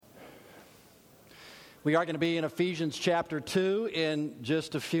We are going to be in Ephesians chapter 2 in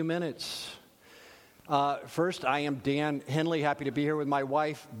just a few minutes. First, I am Dan Henley, happy to be here with my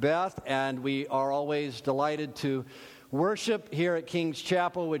wife, Beth, and we are always delighted to worship here at King's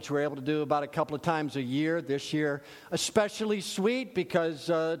Chapel, which we're able to do about a couple of times a year. This year, especially sweet because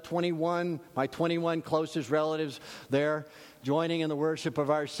my 21 closest relatives there joining in the worship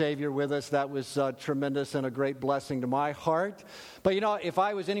of our Savior with us. That was tremendous and a great blessing to my heart. But you know, if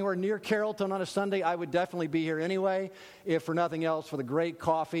I was anywhere near Carrollton on a Sunday, I would definitely be here anyway, if for nothing else, for the great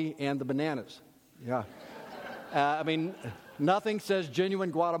coffee and the bananas. Yeah. I mean, nothing says genuine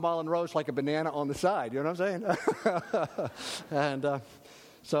Guatemalan roast like a banana on the side. You know what I'm saying? And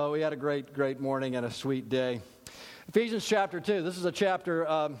so we had a great morning and a sweet day. Ephesians chapter 2, this is a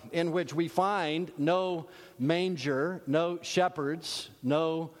chapter in which we find no manger, no shepherds,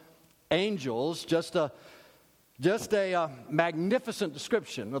 no angels, just a magnificent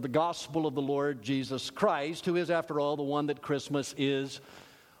description of the gospel of the Lord Jesus Christ, who is, after all, the one that Christmas is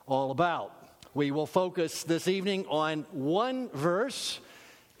all about. We will focus this evening on one verse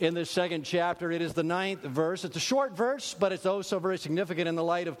in this second chapter. It is the 9th verse. It's a short verse, but it's also very significant in the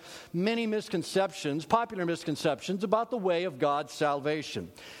light of many misconceptions, popular misconceptions about the way of God's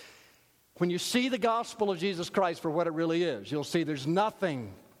salvation. When you see the gospel of Jesus Christ for what it really is, you'll see there's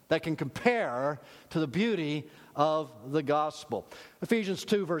nothing that can compare to the beauty of the gospel. Ephesians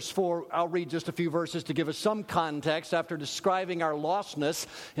 2 verse 4, I'll read just a few verses to give us some context. After describing our lostness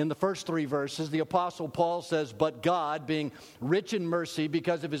in the first 3 verses, the Apostle Paul says, "But God, being rich in mercy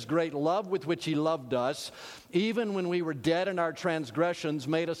because of his great love with which he loved us, even when we were dead in our transgressions,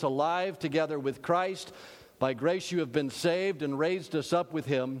 made us alive together with Christ. By grace you have been saved, and raised us up with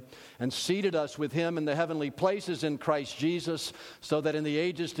him, and seated us with him in the heavenly places in Christ Jesus, so that in the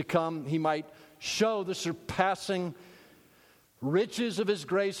ages to come he might show the surpassing riches of his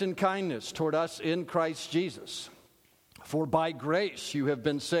grace and kindness toward us in Christ Jesus. For by grace you have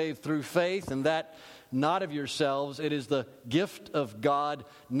been saved through faith, and that not of yourselves. It is the gift of God,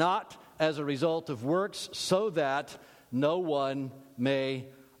 not as a result of works, so that no one may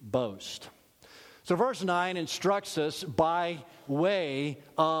boast." So verse 9 instructs us by way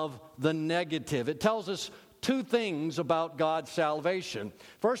of the negative. It tells us two things about God's salvation.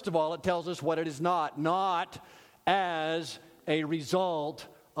 First of all, it tells us what it is not as a result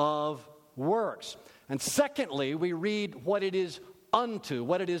of works. And secondly, we read what it is unto,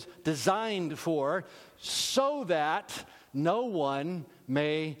 what it is designed for, so that no one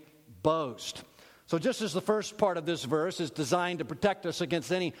may boast. So just as the first part of this verse is designed to protect us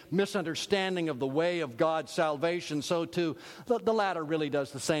against any misunderstanding of the way of God's salvation, so too the latter really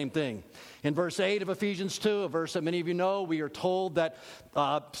does the same thing. In verse 8 of Ephesians 2, a verse that many of you know, we are told that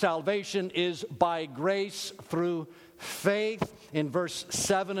salvation is by grace through faith. In verse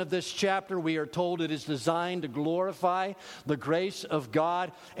 7 of this chapter, we are told it is designed to glorify the grace of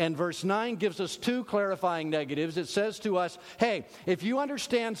God. And verse 9 gives us two clarifying negatives. It says to us, hey, if you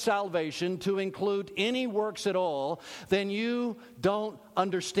understand salvation to include any works at all, then you don't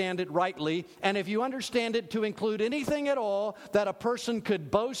understand it rightly. And if you understand it to include anything at all that a person could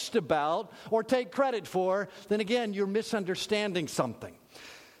boast about or take credit for, then again, you're misunderstanding something.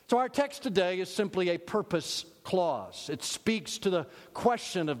 So our text today is simply a purpose clause. It speaks to the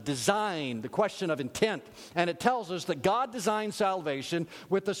question of design, the question of intent, and it tells us that God designed salvation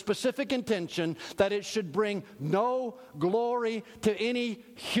with the specific intention that it should bring no glory to any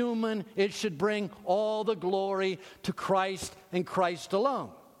human. It should bring all the glory to Christ and Christ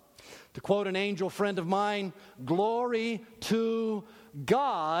alone. To quote an angel friend of mine, glory to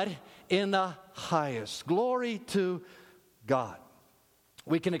God in the highest. Glory to God.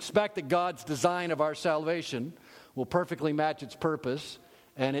 We can expect that God's design of our salvation will perfectly match its purpose,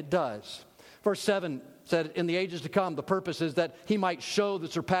 and it does. Verse 7 said, in the ages to come, the purpose is that he might show the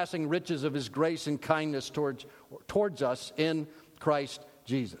surpassing riches of his grace and kindness towards us in Christ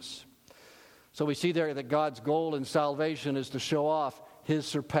Jesus. So we see there that God's goal in salvation is to show off his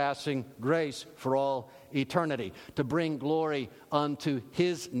surpassing grace for all eternity, to bring glory unto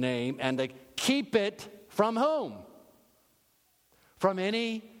his name, and to keep it from whom? From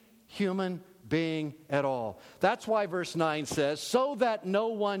any human being at all. That's why verse 9 says, so that no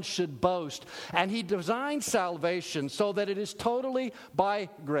one should boast. And he designed salvation so that it is totally by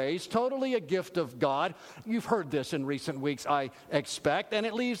grace, totally a gift of God. You've heard this in recent weeks, I expect, and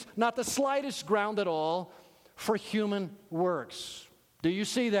it leaves not the slightest ground at all for human works. Do you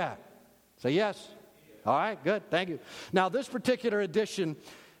see that? Say yes. All right, good, thank you. Now, this particular addition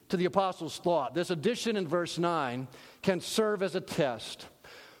to the apostles' thought, this addition in verse 9, can serve as a test.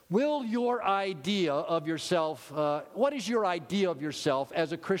 Will your idea of yourself, what is your idea of yourself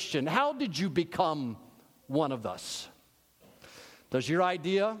as a Christian? How did you become one of us. Does your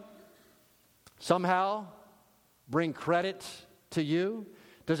idea somehow bring credit to you?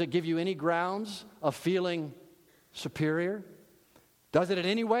 Does it give you any grounds of feeling superior? Does it in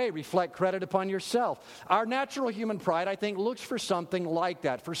any way reflect credit upon yourself? Our natural human pride, I think, looks for something like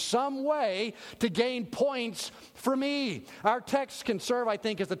that, for some way to gain points for me. Our text can serve, I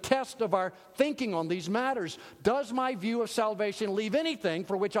think, as a test of our thinking on these matters. Does my view of salvation leave anything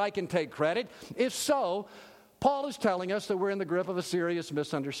for which I can take credit? If so, Paul is telling us that we're in the grip of a serious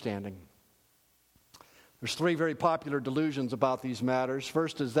misunderstanding. There's three very popular delusions about these matters.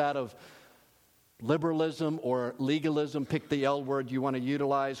 First is that of liberalism or legalism, pick the L word you want to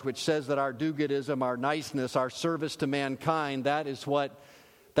utilize, which says that our do-goodism, our niceness, our service to mankind, that is what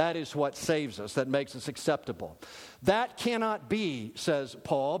saves us, that makes us acceptable. That cannot be, says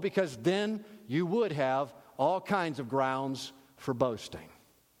Paul, because then you would have all kinds of grounds for boasting.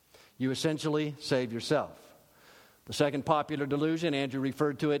 You essentially save yourself. The second popular delusion, Andrew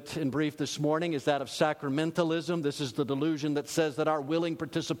referred to it in brief this morning, is that of sacramentalism. This is the delusion that says that our willing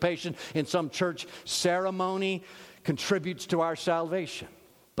participation in some church ceremony contributes to our salvation.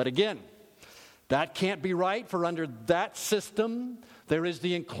 But again, that can't be right, for under that system, there is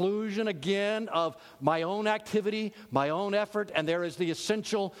the inclusion again of my own activity, my own effort, and there is the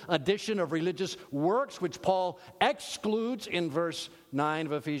essential addition of religious works, which Paul excludes in verse 9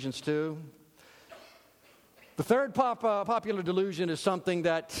 of Ephesians 2. The third popular delusion is something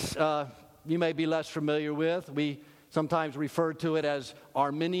that you may be less familiar with. We sometimes refer to it as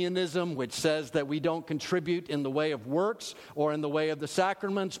Arminianism, which says that we don't contribute in the way of works or in the way of the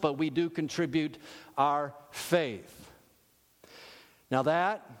sacraments, but we do contribute our faith. Now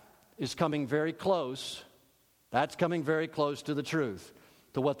that is coming very close. That's coming very close to the truth,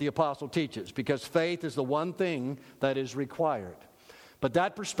 to what the apostle teaches, because faith is the one thing that is required. But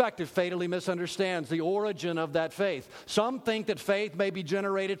that perspective fatally misunderstands the origin of that faith. Some think that faith may be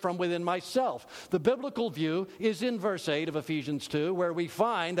generated from within myself. The biblical view is in verse 8 of Ephesians 2, where we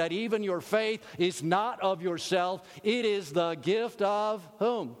find that even your faith is not of yourself. It is the gift of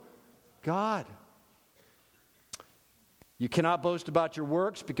whom? God. You cannot boast about your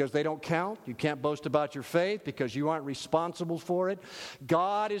works because they don't count. You can't boast about your faith because you aren't responsible for it.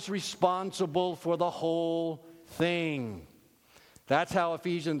 God is responsible for the whole thing. That's how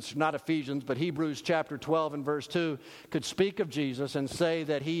Hebrews chapter 12 and verse 2 could speak of Jesus and say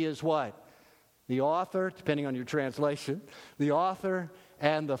that he is what? The author, depending on your translation, the author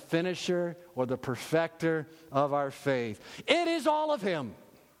and the finisher or the perfecter of our faith. It is all of him.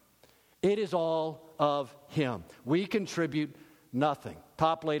 It is all of him. We contribute nothing.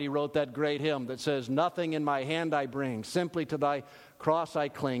 Toplady wrote that great hymn that says, "Nothing in my hand I bring, simply to thy cross I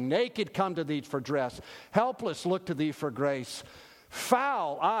cling. Naked come to thee for dress, helpless look to thee for grace.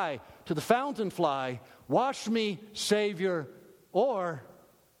 Foul I to the fountain fly, wash me, Savior, or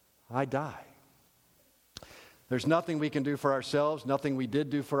I die." There's nothing we can do for ourselves, nothing we did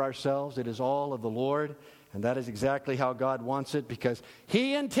do for ourselves. It is all of the Lord, and that is exactly how God wants it, because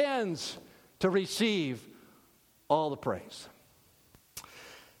he intends to receive all the praise.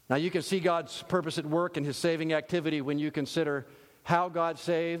 Now you can see God's purpose at work in his saving activity when you consider how God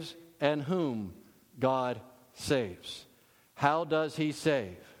saves and whom God saves. How does he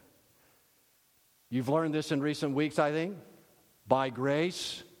save? You've learned this in recent weeks, I think. By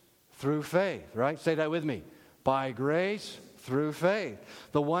grace, through faith, right? Say that with me. By grace, through faith.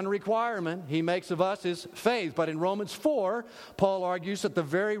 The one requirement he makes of us is faith. But in Romans 4, Paul argues that the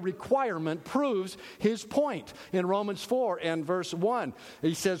very requirement proves his point. In Romans 4 and verse 1,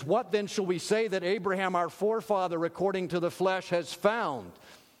 he says, "What then shall we say that Abraham, our forefather, according to the flesh, has found?"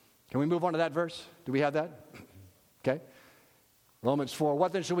 Can we move on to that verse? Do we have that? Okay. Romans 4,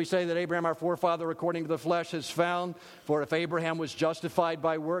 "What then shall we say that Abraham, our forefather, according to the flesh, has found? For if Abraham was justified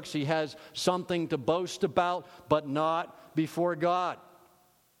by works, he has something to boast about, but not before God."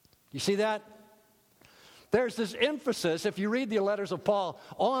 You see that? There's this emphasis, if you read the letters of Paul,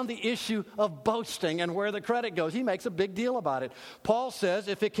 on the issue of boasting and where the credit goes. He makes a big deal about it. Paul says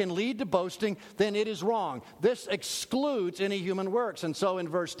if it can lead to boasting, then it is wrong. This excludes any human works. And so in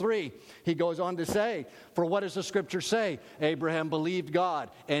verse 3, he goes on to say, "For what does the scripture say? Abraham believed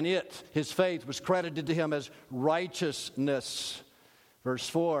God, and his faith, was credited to him as righteousness." Verse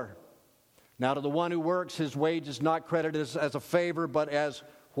 4, "Now to the one who works, his wage is not credited as a favor, but as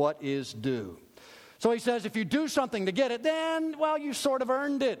what is due." So he says, if you do something to get it, then, well, you sort of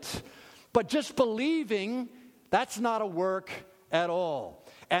earned it. But just believing, that's not a work at all.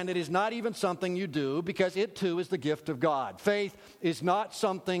 And it is not even something you do, because it too is the gift of God. Faith is not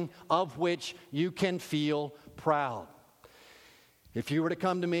something of which you can feel proud. If you were to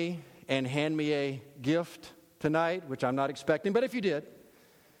come to me and hand me a gift tonight, which I'm not expecting, but if you did,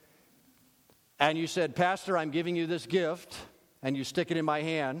 and you said, Pastor, I'm giving you this gift, and you stick it in my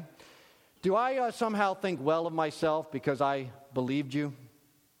hand, do I somehow think well of myself because I believed you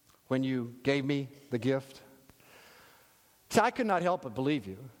when you gave me the gift? See, I could not help but believe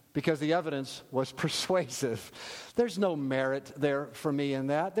you because the evidence was persuasive. There's no merit there for me in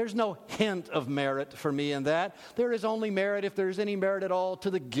that. There's no hint of merit for me in that. There is only merit, if there's any merit at all, to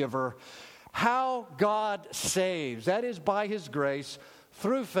the giver. How God saves, that is by His grace,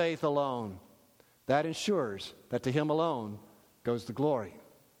 through faith alone. That ensures that to Him alone goes the glory.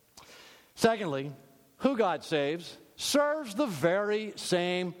 Secondly, who God saves serves the very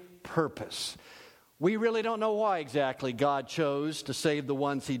same purpose. We really don't know why exactly God chose to save the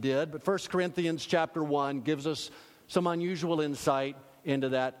ones He did, but 1 Corinthians chapter 1 gives us some unusual insight into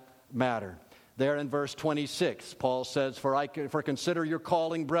that matter. There in verse 26, Paul says, For consider your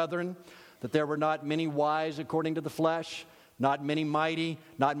calling, brethren, that there were not many wise according to the flesh, not many mighty,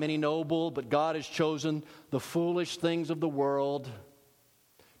 not many noble, but God has chosen the foolish things of the world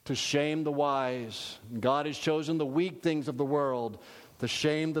to shame the wise. God has chosen the weak things of the world to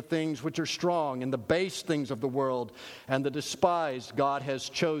shame the things which are strong, and the base things of the world, and the despised God has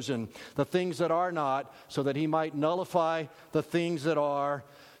chosen, the things that are not, so that He might nullify the things that are,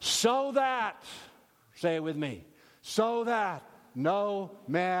 so that, say it with me, so that no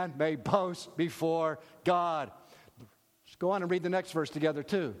man may boast before God. Let's go on and read the next verse together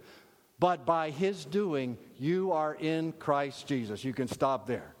too. But by His doing, you are in Christ Jesus. You can stop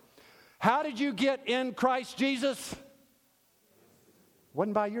there. How did you get in Christ Jesus?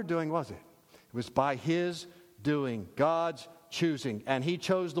 Wasn't by your doing, was it? It was by His doing, God's choosing. And He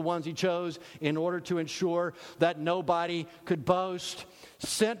chose the ones He chose in order to ensure that nobody could boast.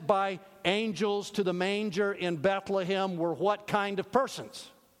 Sent by angels to the manger in Bethlehem were what kind of persons?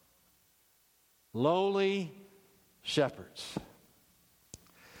 Lowly shepherds.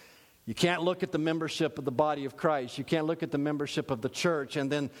 You can't look at the membership of the body of Christ. You can't look at the membership of the church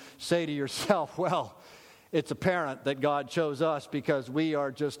and then say to yourself, well, it's apparent that God chose us because we are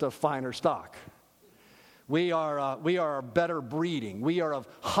just of finer stock. We are a better breeding. We are of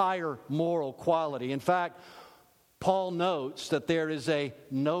higher moral quality. In fact, Paul notes that there is a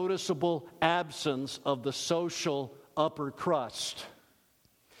noticeable absence of the social upper crust.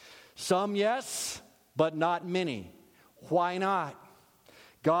 Some, yes, but not many. Why not?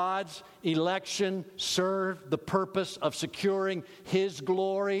 God's election served the purpose of securing His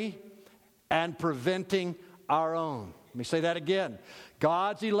glory and preventing our own. Let me say that again.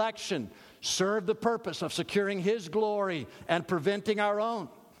 God's election served the purpose of securing His glory and preventing our own.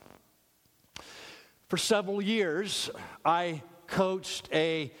 For several years, I coached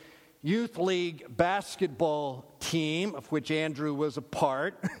a youth league basketball team, of which Andrew was a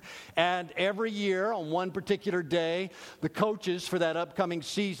part. And every year, on one particular day, the coaches for that upcoming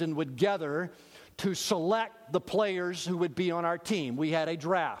season would gather to select the players who would be on our team. We had a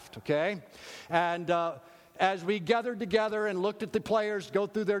draft, okay? And as we gathered together and looked at the players go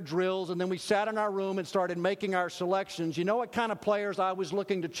through their drills, and then we sat in our room and started making our selections, you know what kind of players I was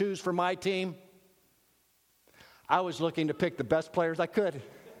looking to choose for my team? I was looking to pick the best players I could.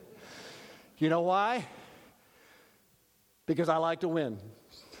 You know why? Because I like to win.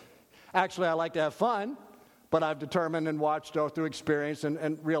 Actually, I like to have fun. But I've determined and watched through experience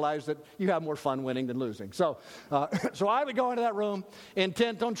and realized that you have more fun winning than losing. So I would go into that room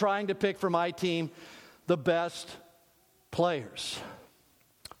intent on trying to pick for my team the best players,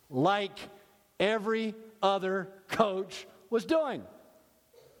 like every other coach was doing.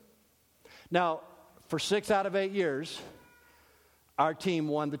 Now, for 6 out of 8 years, our team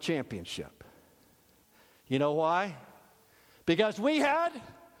won the championship. You know why? Because we had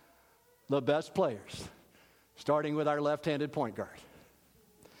the best players. Starting with our left-handed point guard.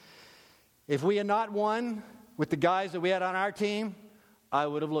 If we had not won with the guys that we had on our team, I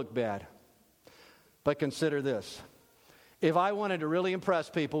would have looked bad. But consider this. If I wanted to really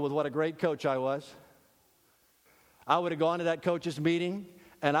impress people with what a great coach I was, I would have gone to that coach's meeting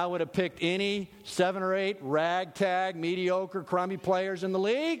and I would have picked any 7 or 8 ragtag, mediocre, crummy players in the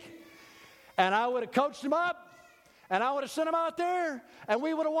league, and I would have coached them up. And I would have sent them out there, and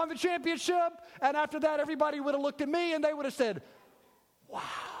we would have won the championship. And after that, everybody would have looked at me, and they would have said, wow,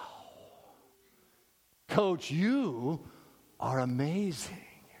 Coach, you are amazing.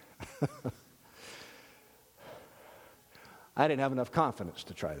 I didn't have enough confidence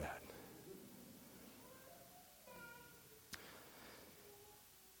to try that.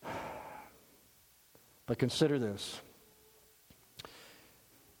 But consider this.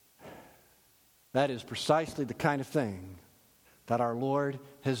 That is precisely the kind of thing that our Lord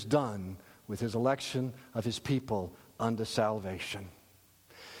has done with his election of his people unto salvation.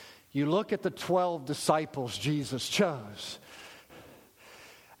 You look at the 12 disciples Jesus chose,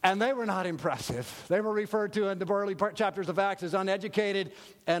 and they were not impressive. They were referred to in the early chapters of Acts as uneducated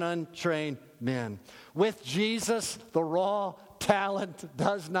and untrained men. With Jesus, the raw talent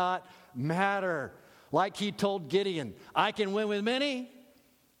does not matter. Like he told Gideon, I can win with many,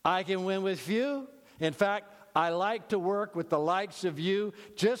 I can win with few. In fact, I like to work with the likes of you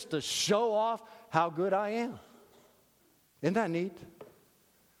just to show off how good I am. Isn't that neat?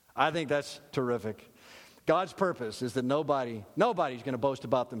 I think that's terrific. God's purpose is that nobody's going to boast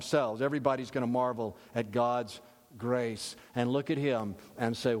about themselves. Everybody's going to marvel at God's grace and look at him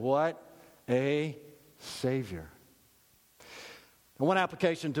and say, what a Savior. And one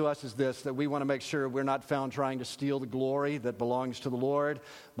application to us is this, that we want to make sure we're not found trying to steal the glory that belongs to the Lord.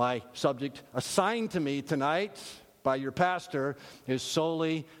 My subject assigned to me tonight by your pastor is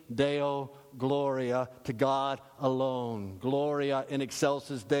Soli Deo Gloria, to God alone. Gloria in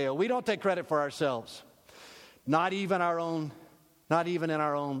excelsis Deo. We don't take credit for ourselves. Not even in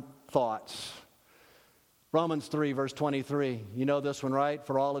our own thoughts. Romans 3, verse 23. You know this one, right?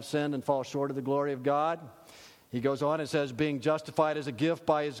 For all have sinned and fall short of the glory of God. He goes on and says, being justified as a gift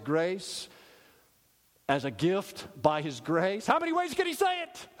by his grace. As a gift by his grace. How many ways can he say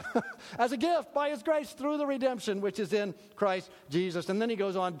it? As a gift by his grace through the redemption which is in Christ Jesus. And then he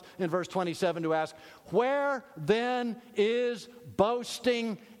goes on in verse 27 to ask, where then is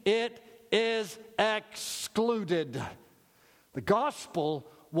boasting? It is excluded. The gospel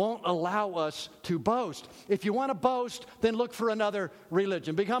won't allow us to boast. If you want to boast, then look for another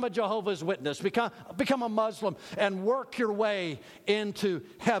religion. Become a Jehovah's Witness. Become a Muslim and work your way into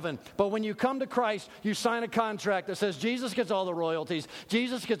heaven. But when you come to Christ, you sign a contract that says Jesus gets all the royalties,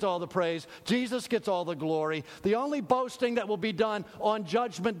 Jesus gets all the praise, Jesus gets all the glory. The only boasting that will be done on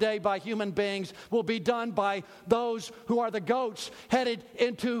Judgment Day by human beings will be done by those who are the goats headed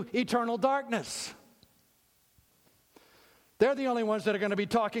into eternal darkness. They're the only ones that are going to be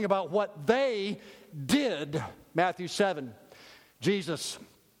talking about what they did. Matthew 7. Jesus,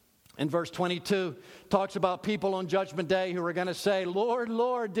 in verse 22, talks about people on Judgment Day who are going to say, Lord,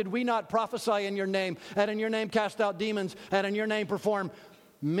 Lord, did we not prophesy in your name, and in your name cast out demons, and in your name perform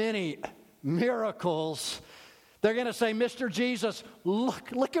many miracles? They're going to say, Mr. Jesus,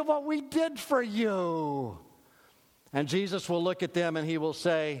 look at what we did for you. And Jesus will look at them and he will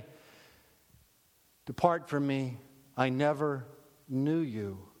say, depart from me. I never knew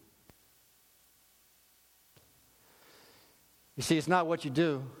you. You see, it's not what you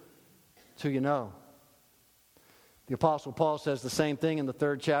do, it's who you know. The Apostle Paul says the same thing in the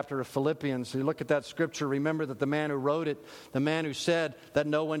 3rd chapter of Philippians. So you look at that scripture, remember that the man who wrote it, the man who said that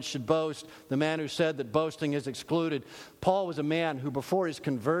no one should boast, the man who said that boasting is excluded. Paul was a man who before his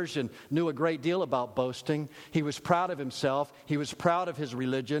conversion knew a great deal about boasting. He was proud of himself. He was proud of his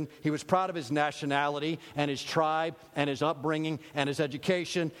religion. He was proud of his nationality and his tribe and his upbringing and his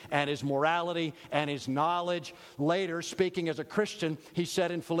education and his morality and his knowledge. Later, speaking as a Christian, he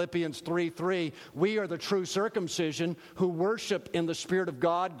said in Philippians 3:3, we are the true circumcision who worship in the Spirit of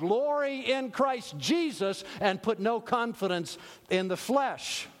God, glory in Christ Jesus, and put no confidence in the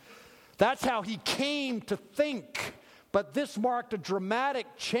flesh. That's how he came to think. But this marked a dramatic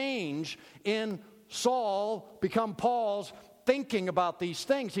change in Saul, become Paul's thinking about these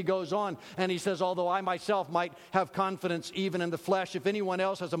things. He goes on and he says, although I myself might have confidence even in the flesh, if anyone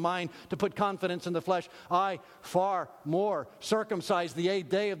else has a mind to put confidence in the flesh, I far more. Circumcised the 8th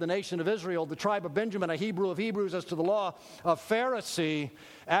day of the nation of Israel, the tribe of Benjamin, a Hebrew of Hebrews, as to the law, a Pharisee,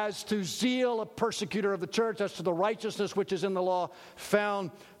 as to zeal, a persecutor of the church, as to the righteousness which is in the law,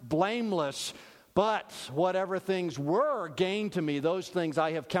 found blameless. But whatever things were gained to me, those things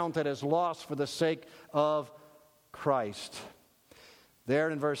I have counted as loss for the sake of Christ. There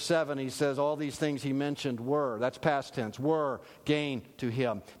in verse 7, he says all these things he mentioned were, that's past tense, were gain to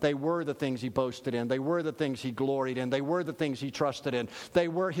him. They were the things he boasted in. They were the things he gloried in. They were the things he trusted in. They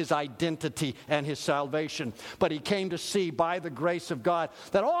were his identity and his salvation. But he came to see by the grace of God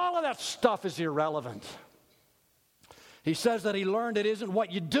that all of that stuff is irrelevant. He says that he learned it isn't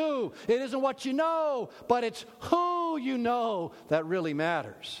what you do, it isn't what you know, but it's who you know that really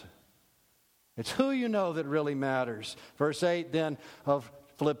matters. It's who you know that really matters. Verse 8 then of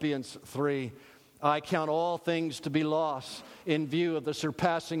Philippians 3, I count all things to be lost in view of the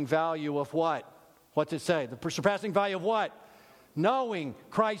surpassing value of what? What's it say? The surpassing value of what? Knowing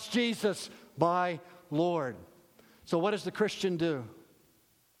Christ Jesus my Lord. So what does the Christian do?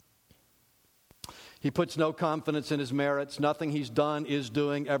 He puts no confidence in his merits. Nothing he's done, is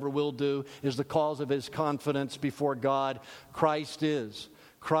doing, ever will do is the cause of his confidence before God. Christ is.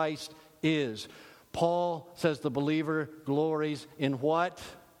 Christ is. Paul says the believer glories in what?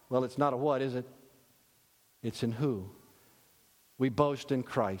 Well, it's not a what, is it? It's in who? We boast in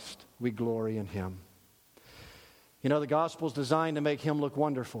Christ. We glory in him. You know, the gospel is designed to make him look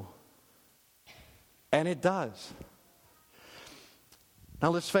wonderful. And it does. Now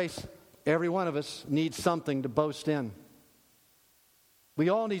let's face, every one of us needs something to boast in. We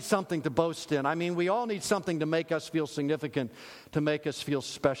all need something to boast in. I mean, we all need something to make us feel significant, to make us feel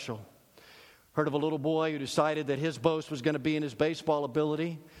special. Heard of a little boy who decided that his boast was going to be in his baseball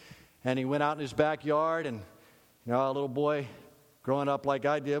ability. And he went out in his backyard, and you know, a little boy growing up like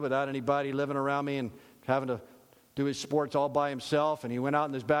I did without anybody living around me and having to do his sports all by himself. And he went out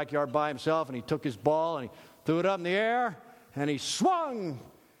in his backyard by himself, and he took his ball and he threw it up in the air, and he swung.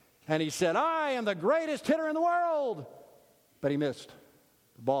 And he said, "I am the greatest hitter in the world." But he missed.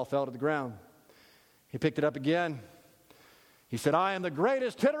 The ball fell to the ground. He picked it up again. He said, "I am the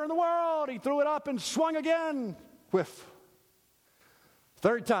greatest hitter in the world." He threw it up and swung again. Whiff.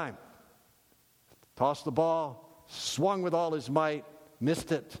 Third time. Tossed the ball, swung with all his might,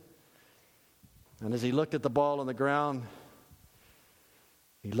 missed it. And as he looked at the ball on the ground,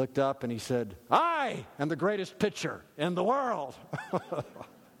 he looked up and he said, "I am the greatest pitcher in the world."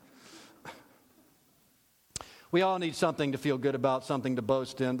 We all need something to feel good about, something to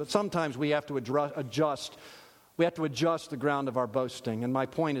boast in, but sometimes we have to adjust. We have to adjust the ground of our boasting. And my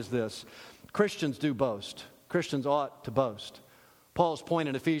point is this: Christians do boast. Christians ought to boast. Paul's point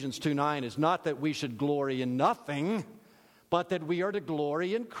in Ephesians 2:9 is not that we should glory in nothing, but that we are to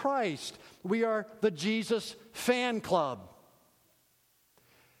glory in Christ. We are the Jesus fan club.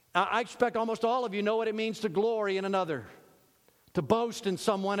 Now, I expect almost all of you know what it means to glory in another, to boast in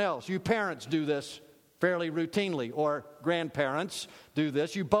someone else. You parents do this fairly routinely, or grandparents do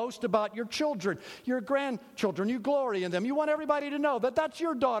this. You boast about your children, your grandchildren. You glory in them. You want everybody to know that that's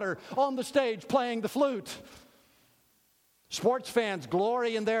your daughter on the stage playing the flute. Sports fans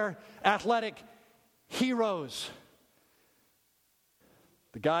glory in their athletic heroes.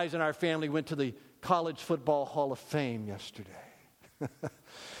 The guys in our family went to the College Football Hall of Fame yesterday.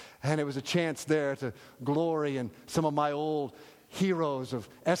 And it was a chance there to glory in some of my old heroes of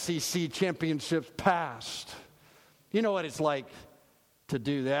SEC championships past. You know what it's like to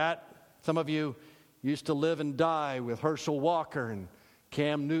do that. Some of you used to live and die with Herschel Walker and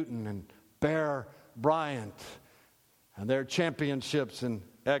Cam Newton and Bear Bryant and their championships and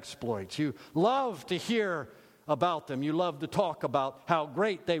exploits. You love to hear about them. You love to talk about how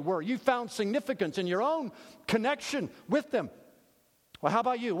great they were. You found significance in your own connection with them. Well, how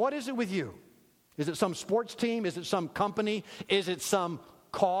about you? What is it with you? Is it some sports team? Is it some company? Is it some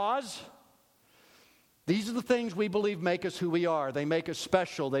cause? These are the things we believe make us who we are. They make us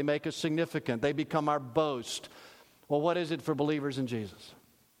special. They make us significant. They become our boast. Well, what is it for believers in Jesus?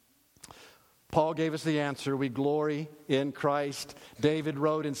 Paul gave us the answer. We glory in Christ. David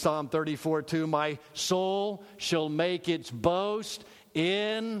wrote in Psalm 34:2, "My soul shall make its boast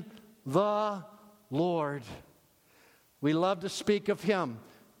in the Lord." We love to speak of Him.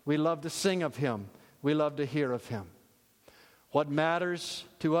 We love to sing of Him. We love to hear of Him. What matters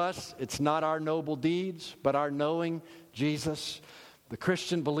to us, it's not our noble deeds, but our knowing Jesus. The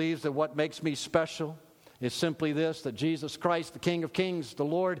Christian believes that what makes me special is simply this, that Jesus Christ, the King of Kings, the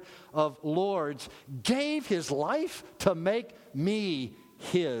Lord of Lords, gave His life to make me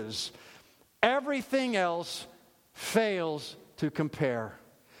His. Everything else fails to compare.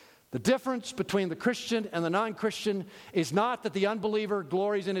 The difference between the Christian and the non-Christian is not that the unbeliever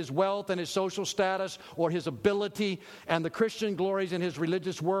glories in his wealth and his social status or his ability, and the Christian glories in his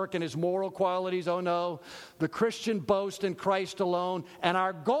religious work and his moral qualities. Oh no, the Christian boasts in Christ alone, and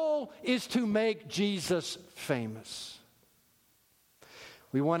our goal is to make Jesus famous.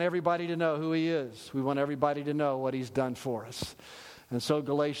 We want everybody to know who He is. We want everybody to know what He's done for us. And so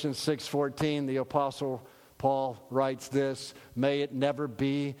Galatians 6:14, the Apostle Paul writes this: "May it never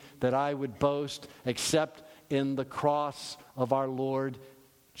be that I would boast except in the cross of our Lord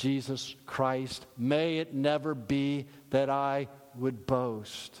Jesus Christ." May it never be that I would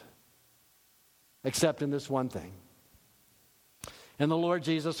boast except in this one thing, in the Lord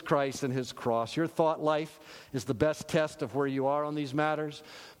Jesus Christ and His cross. Your thought life is the best test of where you are on these matters,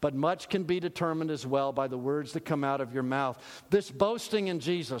 but much can be determined as well by the words that come out of your mouth. This boasting in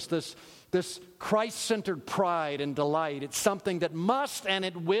Jesus, this Christ-centered pride and delight, it's something that must and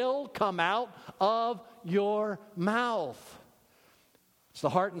it will come out of your mouth. It's the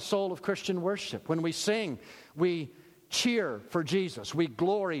heart and soul of Christian worship. When we sing, we cheer for Jesus. We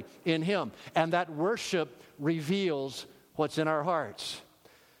glory in Him. And that worship reveals what's in our hearts.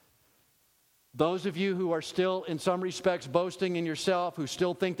 Those of you who are still, in some respects, boasting in yourself, who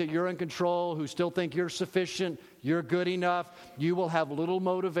still think that you're in control, who still think you're sufficient, you're good enough, you will have little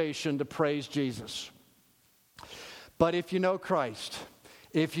motivation to praise Jesus. But if you know Christ,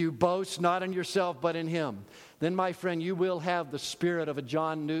 if you boast not in yourself but in Him, then, my friend, you will have the spirit of a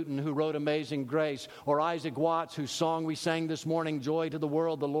John Newton who wrote Amazing Grace, or Isaac Watts, whose song we sang this morning, Joy to the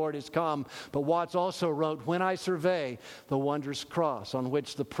World, the Lord is come. But Watts also wrote, When I survey the wondrous cross on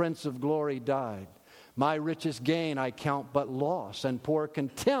which the Prince of Glory died, my richest gain I count but loss, and pour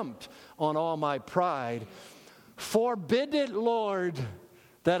contempt on all my pride. Forbid it, Lord,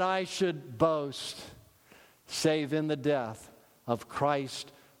 that I should boast, save in the death of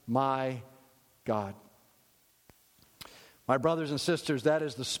Christ my God. My brothers and sisters, that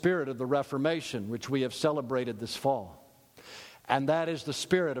is the spirit of the Reformation, which we have celebrated this fall. And that is the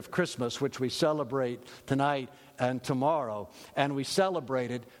spirit of Christmas, which we celebrate tonight and tomorrow. And we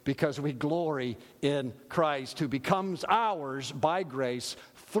celebrate it because we glory in Christ, who becomes ours by grace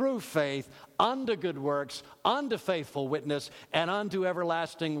through faith, unto good works, unto faithful witness, and unto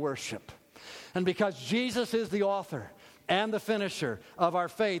everlasting worship. And because Jesus is the author and the finisher of our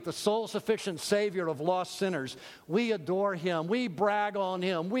faith, the sole sufficient Savior of lost sinners, we adore Him, we brag on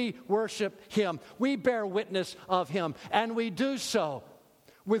Him, we worship Him, we bear witness of Him, and we do so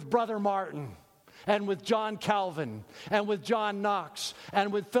with Brother Martin, and with John Calvin, and with John Knox,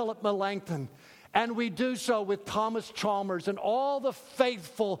 and with Philip Melanchthon, and we do so with Thomas Chalmers and all the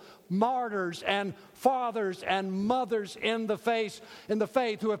faithful martyrs and fathers and mothers in the faith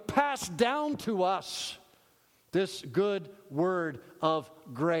who have passed down to us this good word of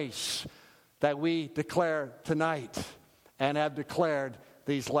grace that we declare tonight and have declared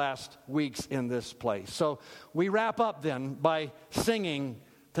these last weeks in this place. So we wrap up then by singing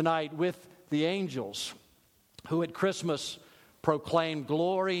tonight with the angels who at Christmas proclaim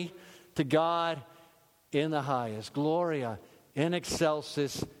glory to God in the highest. Gloria in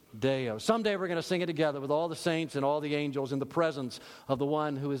excelsis Deo. Someday we're going to sing it together with all the saints and all the angels in the presence of the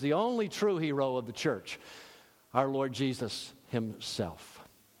one who is the only true hero of the church, our Lord Jesus Himself.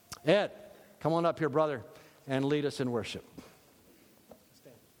 Ed, come on up here, brother, and lead us in worship.